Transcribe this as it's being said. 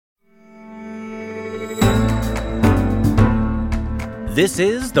This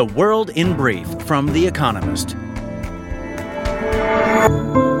is The World in Brief from The Economist.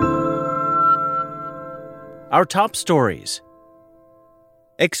 Our top stories.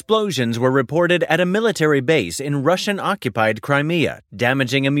 Explosions were reported at a military base in Russian-occupied Crimea,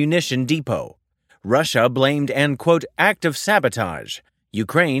 damaging a munition depot. Russia blamed an, quote, act of sabotage.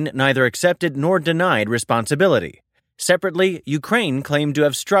 Ukraine neither accepted nor denied responsibility. Separately, Ukraine claimed to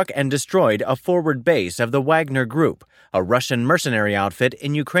have struck and destroyed a forward base of the Wagner Group, a Russian mercenary outfit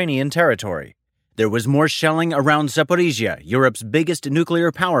in Ukrainian territory. There was more shelling around Zaporizhzhia, Europe's biggest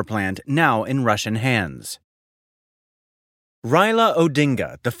nuclear power plant, now in Russian hands. Raila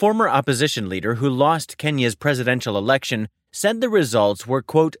Odinga, the former opposition leader who lost Kenya's presidential election, said the results were,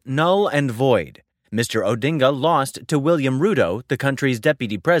 quote, null and void. Mr. Odinga lost to William Ruto, the country's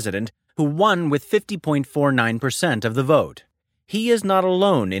deputy president, who won with 50.49% of the vote. He is not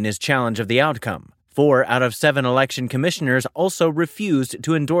alone in his challenge of the outcome. 4 out of 7 election commissioners also refused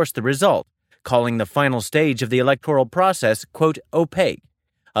to endorse the result, calling the final stage of the electoral process, quote, opaque.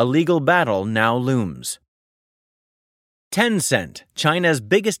 A legal battle now looms. Tencent, China's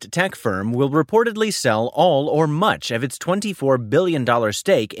biggest tech firm, will reportedly sell all or much of its $24 billion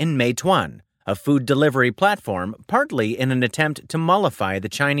stake in Meituan, a food delivery platform, partly in an attempt to mollify the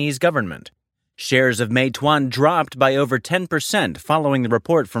Chinese government. Shares of Meituan dropped by over 10% following the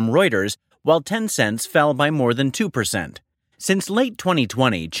report from Reuters, while Tencent's fell by more than 2%. Since late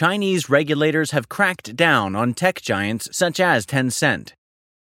 2020, Chinese regulators have cracked down on tech giants such as Tencent.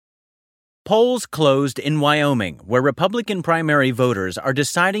 Polls closed in Wyoming, where Republican primary voters are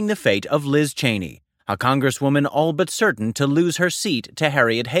deciding the fate of Liz Cheney, a congresswoman all but certain to lose her seat to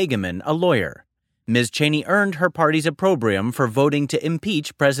Harriet Hageman, a lawyer. Ms. Cheney earned her party's opprobrium for voting to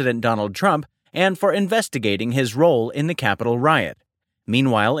impeach President Donald Trump and for investigating his role in the Capitol riot.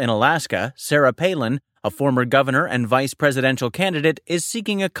 Meanwhile, in Alaska, Sarah Palin, a former governor and vice presidential candidate, is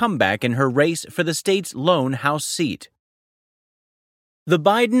seeking a comeback in her race for the state's lone House seat. The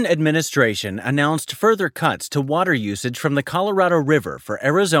Biden administration announced further cuts to water usage from the Colorado River for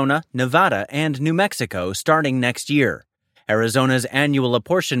Arizona, Nevada, and New Mexico starting next year. Arizona's annual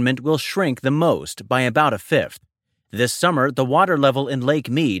apportionment will shrink the most, by about a fifth. This summer, the water level in Lake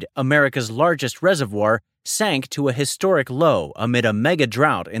Mead, America's largest reservoir, sank to a historic low amid a mega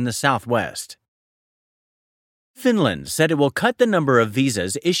drought in the Southwest. Finland said it will cut the number of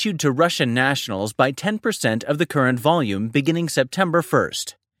visas issued to Russian nationals by 10% of the current volume beginning September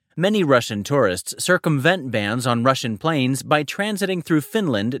 1st. Many Russian tourists circumvent bans on Russian planes by transiting through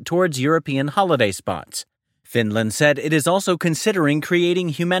Finland towards European holiday spots. Finland said it is also considering creating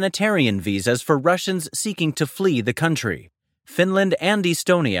humanitarian visas for Russians seeking to flee the country. Finland and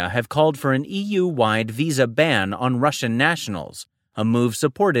Estonia have called for an EU-wide visa ban on Russian nationals, a move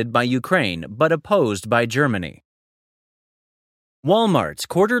supported by Ukraine but opposed by Germany. Walmart's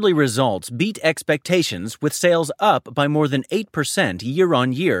quarterly results beat expectations with sales up by more than 8%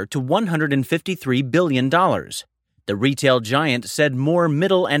 year-on-year to $153 billion. The retail giant said more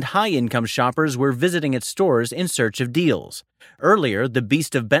middle and high-income shoppers were visiting its stores in search of deals. Earlier, the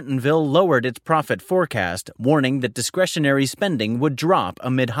Beast of Bentonville lowered its profit forecast, warning that discretionary spending would drop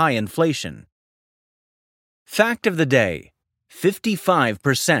amid high inflation. Fact of the day: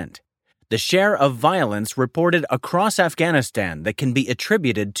 55%. The share of violence reported across Afghanistan that can be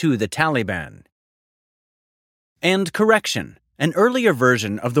attributed to the Taliban. And correction. An earlier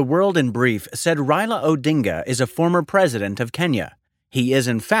version of The World in Brief said Raila Odinga is a former president of Kenya. He is,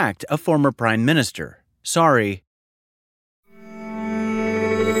 in fact, a former prime minister. Sorry.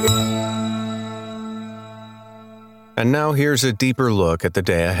 And now here's a deeper look at the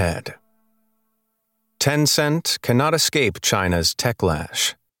day ahead. Tencent cannot escape China's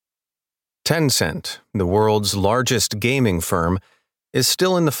techlash. Tencent, the world's largest gaming firm, is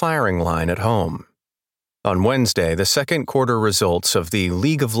still in the firing line at home. On Wednesday, the second quarter results of the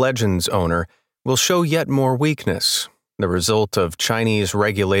League of Legends owner will show yet more weakness, the result of Chinese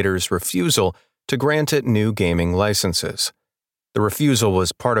regulators' refusal to grant it new gaming licenses. The refusal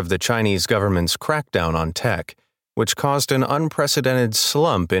was part of the Chinese government's crackdown on tech, which caused an unprecedented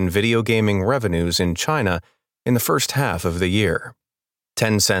slump in video gaming revenues in China in the first half of the year.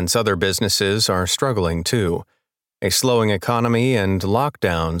 Tencent's other businesses are struggling too. A slowing economy and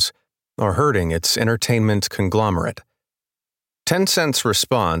lockdowns are hurting its entertainment conglomerate. Tencent's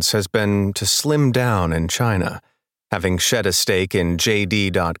response has been to slim down in China, having shed a stake in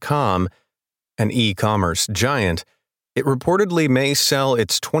JD.com, an e-commerce giant. It reportedly may sell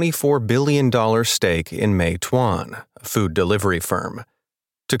its $24 billion stake in Meituan, a food delivery firm.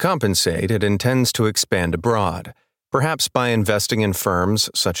 To compensate, it intends to expand abroad, perhaps by investing in firms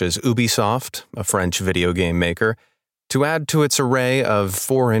such as Ubisoft, a French video game maker, to add to its array of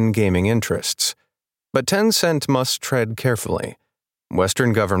foreign gaming interests. But Tencent must tread carefully.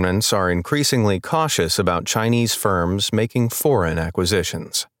 Western governments are increasingly cautious about Chinese firms making foreign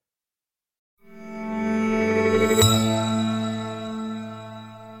acquisitions.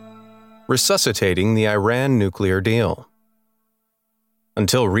 Resuscitating the Iran nuclear deal.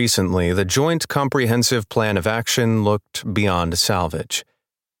 Until recently, the Joint Comprehensive Plan of Action looked beyond salvage.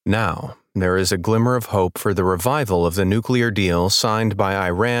 Now, there is a glimmer of hope for the revival of the nuclear deal signed by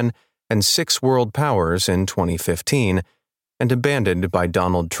Iran and 6 world powers in 2015 and abandoned by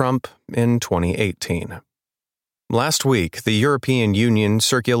Donald Trump in 2018. Last week, the European Union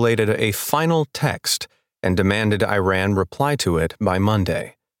circulated a final text and demanded Iran reply to it by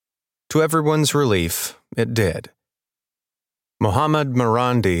Monday. To everyone's relief, it did. Mohammad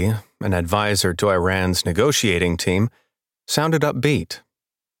Marandi, an advisor to Iran's negotiating team, sounded upbeat.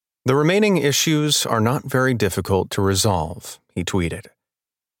 "The remaining issues are not very difficult to resolve," he tweeted.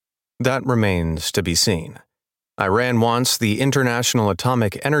 That remains to be seen. Iran wants the International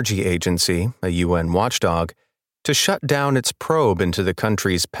Atomic Energy Agency, a UN watchdog, to shut down its probe into the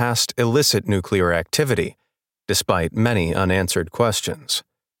country's past illicit nuclear activity, despite many unanswered questions.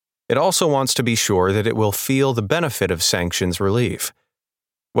 It also wants to be sure that it will feel the benefit of sanctions relief.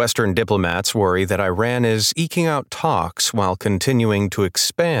 Western diplomats worry that Iran is eking out talks while continuing to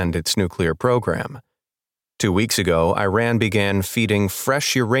expand its nuclear program. 2 weeks ago, Iran began feeding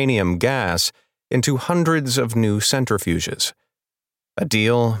fresh uranium gas into hundreds of new centrifuges. A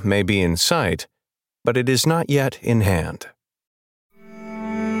deal may be in sight, but it is not yet in hand.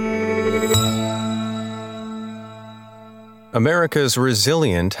 America's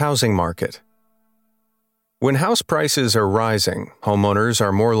resilient housing market. When house prices are rising, homeowners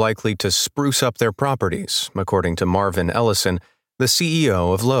are more likely to spruce up their properties, according to Marvin Ellison, the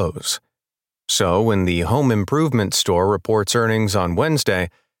CEO of Lowe's. So, when the home improvement store reports earnings on Wednesday,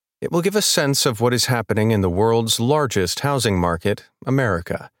 it will give a sense of what is happening in the world's largest housing market,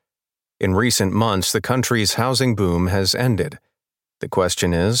 America. In recent months, the country's housing boom has ended. The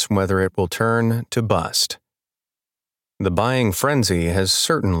question is whether it will turn to bust. The buying frenzy has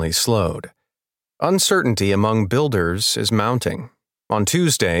certainly slowed. Uncertainty among builders is mounting. On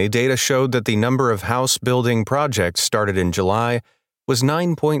Tuesday, data showed that the number of house-building projects started in July was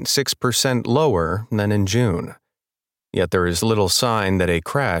 9.6% lower than in June. Yet there is little sign that a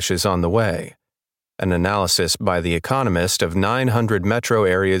crash is on the way. An analysis by The Economist of 900 metro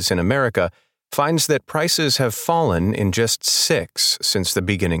areas in America finds that prices have fallen in just 6 since the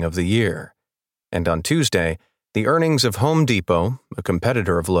beginning of the year. And on Tuesday, the earnings of Home Depot, a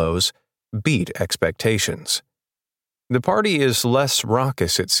competitor of Lowe's, beat expectations. The party is less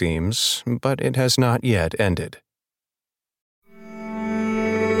raucous, it seems, but it has not yet ended.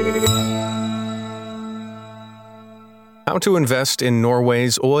 How to invest in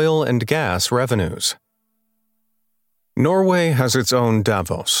Norway's oil and gas revenues. Norway has its own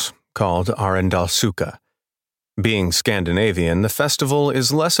Davos, called Arendalsuka. Being Scandinavian, the festival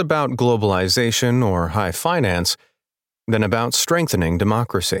is less about globalization or high finance than about strengthening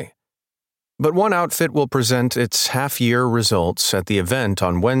democracy. But one outfit will present its half-year results at the event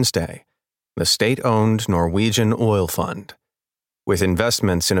on Wednesday, the state-owned Norwegian Oil Fund. With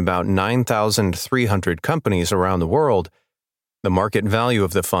investments in about 9,300 companies around the world, the market value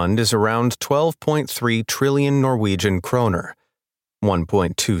of the fund is around 12.3 trillion Norwegian kroner,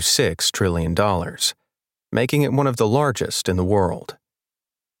 $1.26 trillion, making it one of the largest in the world.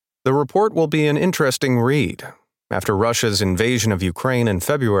 The report will be an interesting read. After Russia's invasion of Ukraine in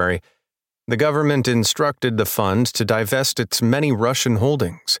February, the government instructed the fund to divest its many Russian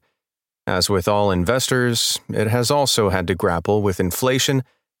holdings. As with all investors, it has also had to grapple with inflation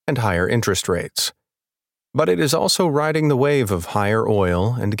and higher interest rates. But it is also riding the wave of higher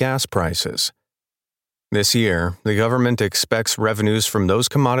oil and gas prices. This year, the government expects revenues from those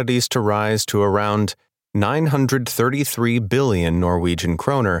commodities to rise to around 933 billion Norwegian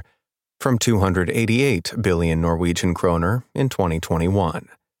kroner from 288 billion Norwegian kroner in 2021.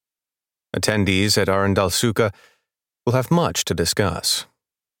 Attendees at Arendalsuka will have much to discuss.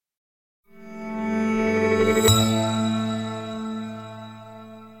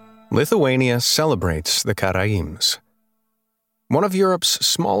 Lithuania celebrates the Karaims. One of Europe's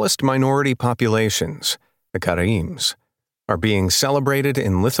smallest minority populations, the Karaims, are being celebrated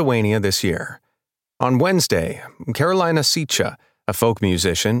in Lithuania this year. On Wednesday, Karolina Sicha, a folk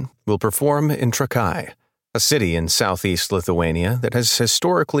musician, will perform in Trakai, a city in southeast Lithuania that has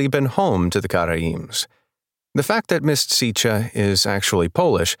historically been home to the Karaims. The fact that Miss Sicha is actually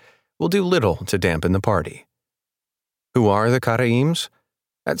Polish will do little to dampen the party. Who are the Karaims?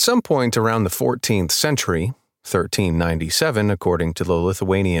 At some point around the 14th century, 1397 according to the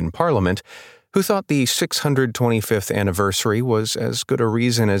Lithuanian parliament, who thought the 625th anniversary was as good a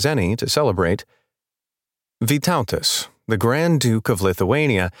reason as any to celebrate. Vytautas, the Grand Duke of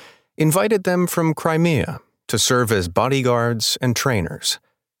Lithuania, invited them from Crimea to serve as bodyguards and trainers.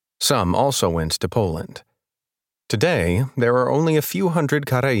 Some also went to Poland. Today, there are only a few hundred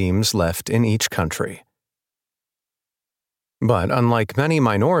Karaims left in each country. But unlike many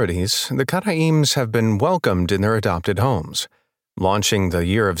minorities, the Karaims have been welcomed in their adopted homes. Launching the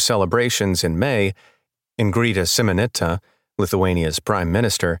year of celebrations in May, Ingrida Simonita, Lithuania's prime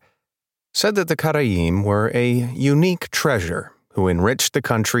minister, said that the Karaim were a unique treasure who enriched the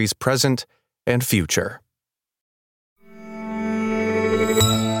country's present and future.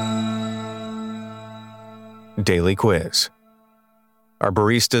 Daily Quiz. Our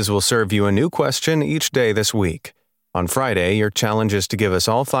baristas will serve you a new question each day this week. On Friday, your challenge is to give us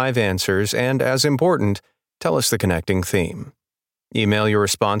all 5 answers and, as important, tell us the connecting theme. Email your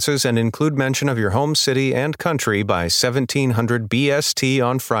responses and include mention of your home city and country by 1700 BST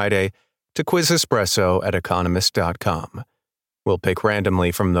on Friday to quizespresso@economist.com. We'll pick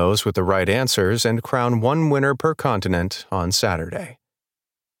randomly from those with the right answers and crown one winner per continent on Saturday.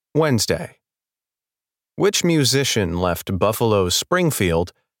 Wednesday. Which musician left Buffalo's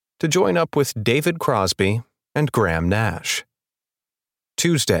Springfield to join up with David Crosby and Graham Nash?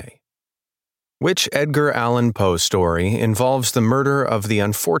 Tuesday. Which Edgar Allan Poe story involves the murder of the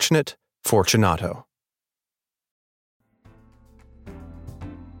unfortunate Fortunato?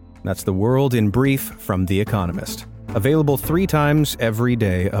 That's the world in brief from The Economist. Available 3 times every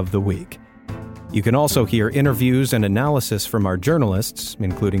day of the week. You can also hear interviews and analysis from our journalists,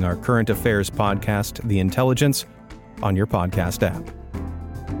 including our current affairs podcast, The Intelligence, on your podcast app.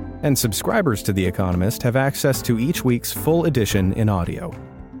 And subscribers to The Economist have access to each week's full edition in audio.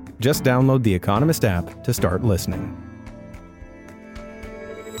 Just download the Economist app to start listening.